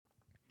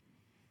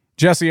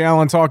Jesse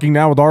Allen talking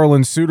now with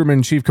Arlan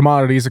Suderman, Chief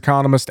Commodities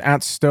Economist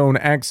at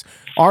StoneX.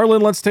 Arlan,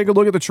 let's take a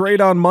look at the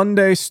trade on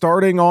Monday,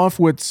 starting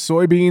off with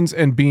soybeans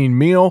and bean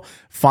meal,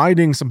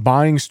 finding some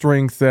buying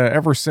strength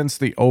ever since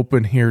the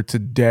open here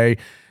today.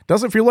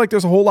 Doesn't feel like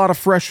there's a whole lot of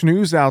fresh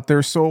news out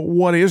there, so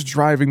what is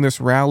driving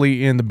this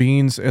rally in the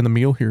beans and the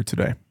meal here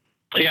today?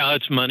 Yeah,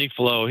 it's money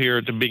flow here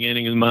at the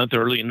beginning of the month,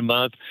 early in the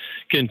month,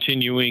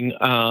 continuing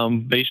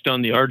based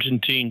on the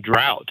Argentine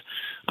drought.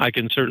 I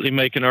can certainly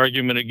make an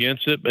argument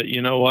against it, but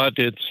you know what?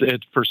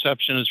 It's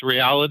perception is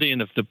reality,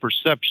 and if the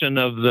perception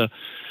of the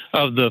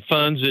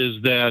funds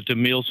is that the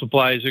meal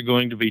supplies are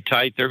going to be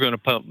tight, they're going to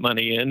pump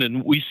money in.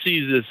 And we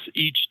see this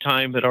each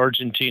time that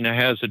Argentina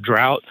has a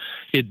drought.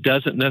 It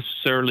doesn't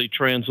necessarily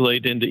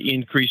translate into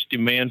increased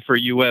demand for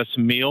U.S.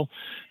 meal,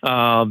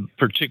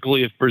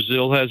 particularly if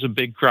Brazil has a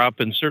big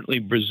crop. And certainly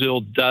Brazil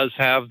does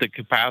have the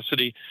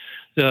capacity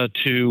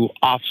to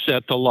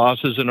offset the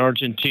losses in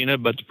Argentina,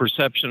 but the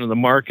perception of the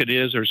market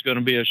is there's going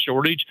to be a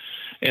shortage,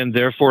 and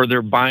therefore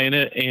they're buying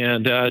it,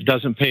 and it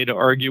doesn't pay to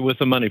argue with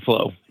the money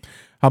flow.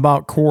 How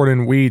about corn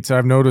and wheat?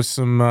 I've noticed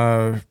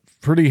some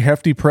pretty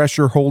hefty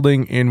pressure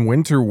holding in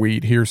winter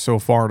wheat here so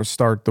far to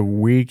start the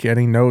week.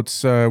 Any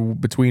notes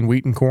between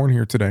wheat and corn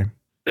here today?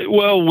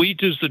 Well,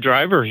 wheat is the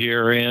driver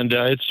here, and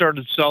it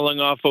started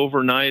selling off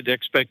overnight.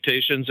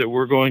 Expectations that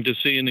we're going to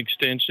see an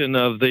extension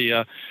of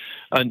the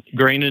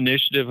grain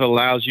initiative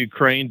allows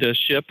Ukraine to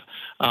ship,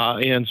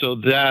 and so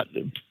that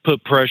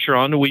put pressure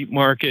on the wheat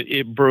market.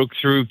 It broke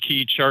through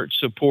key chart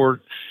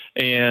support,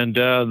 and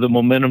the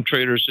momentum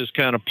traders just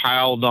kind of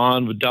piled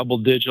on with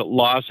double-digit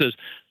losses.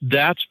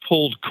 That's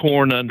pulled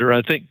corn under.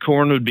 I think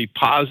corn would be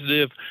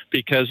positive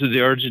because of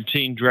the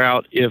Argentine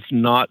drought, if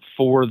not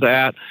for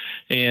that.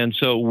 And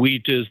so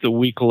wheat is the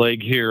weak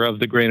leg here of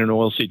the grain and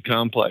oilseed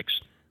complex.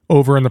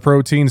 Over in the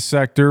protein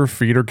sector,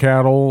 feeder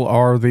cattle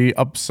are the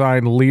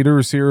upside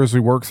leaders here as we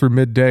work through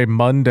midday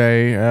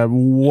Monday.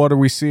 What are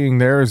we seeing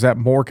there? Is that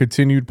more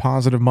continued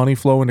positive money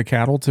flow into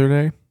cattle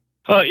today?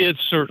 It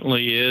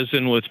certainly is,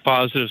 and with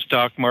positive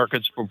stock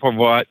markets,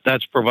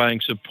 that's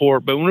providing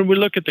support. But when we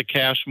look at the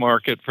cash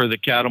market for the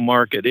cattle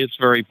market, it's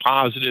very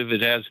positive.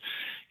 It has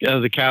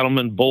the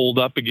cattlemen bowled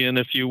up again,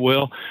 if you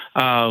will.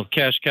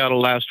 Cash cattle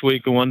last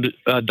week,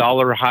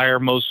 $1 higher,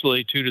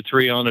 mostly 2 to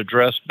 3 on a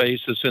dress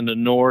basis in the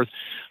north.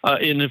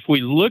 And if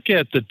we look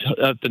at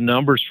the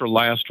numbers for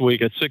last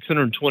week, at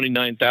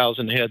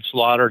 629,000 head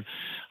slaughtered,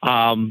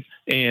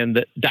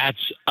 and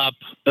that's up.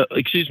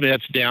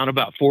 That's down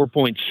about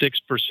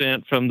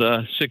 4.6% from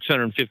the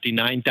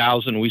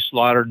 659,000 we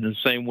slaughtered in the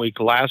same week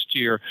last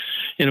year.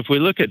 And if we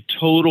look at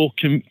total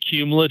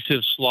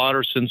cumulative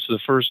slaughter since the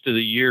first of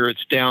the year,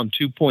 it's down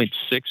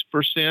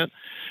 2.6%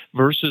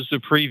 versus the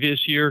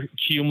previous year.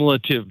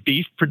 Cumulative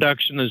beef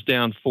production is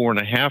down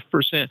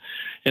 4.5%,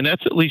 and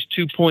that's at least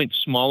 2 points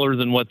smaller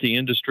than what the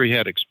industry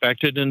had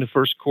expected in the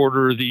first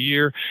quarter of the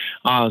year.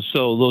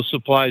 So those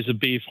supplies of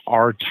beef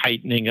are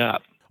tightening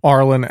up.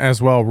 Arlan,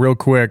 as well, real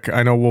quick,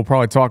 I know we'll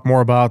probably talk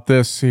more about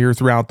this here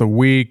throughout the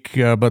week,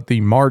 but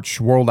the March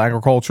World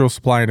Agricultural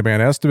Supply and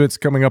Demand Estimates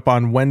coming up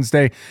on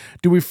Wednesday.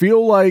 Do we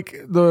feel like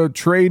the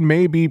trade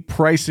may be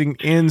pricing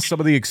in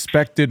some of the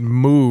expected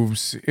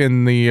moves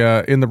in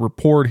the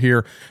report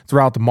here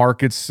throughout the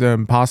markets,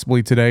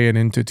 possibly today and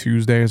into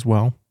Tuesday as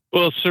well?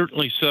 Well,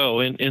 certainly so.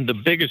 And the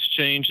biggest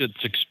change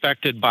that's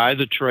expected by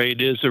the trade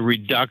is a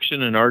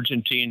reduction in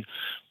Argentine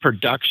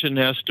production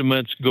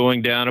estimates,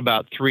 going down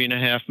about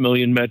 3.5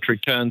 million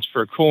metric tons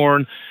for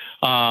corn.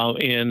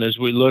 And as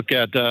we look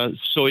at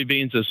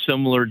soybeans, a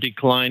similar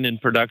decline in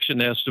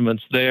production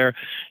estimates there.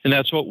 And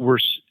that's what we're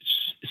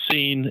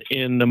seen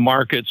in the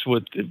markets,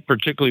 with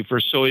particularly for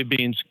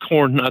soybeans.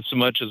 Corn not so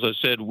much, as I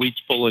said. Wheat's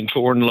pulling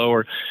corn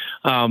lower,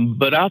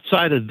 but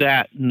outside of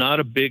that, not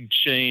a big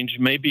change.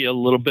 Maybe a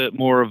little bit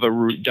more of a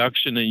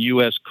reduction in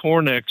U.S.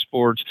 corn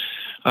exports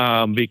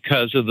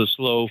because of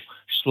the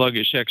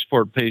sluggish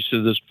export pace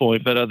at this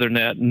point, but other than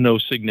that, no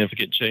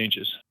significant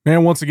changes.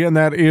 And once again,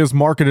 that is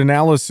Market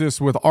Analysis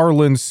with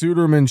Arlan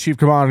Suderman, Chief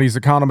Commodities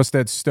Economist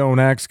at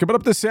StoneX. Coming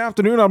up this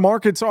afternoon on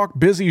Market Talk,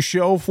 busy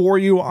show for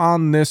you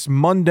on this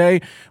Monday.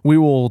 We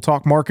will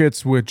talk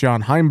markets with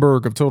John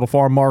Heimberg of Total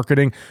Farm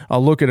Marketing, a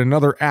look at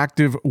another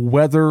active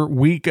weather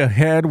week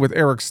ahead with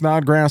Eric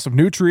Snodgrass of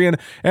Nutrien,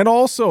 and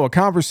also a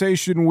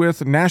conversation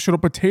with National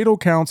Potato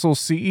Council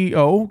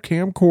CEO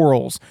Cam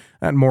Quarles.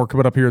 And more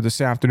coming up here this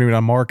afternoon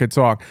on Market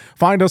Talk.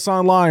 Find us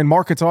online,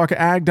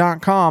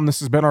 markettalkag.com. This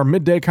has been our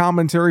midday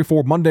commentary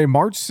for Monday,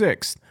 March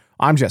 6th.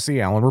 I'm Jesse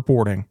Allen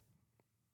reporting.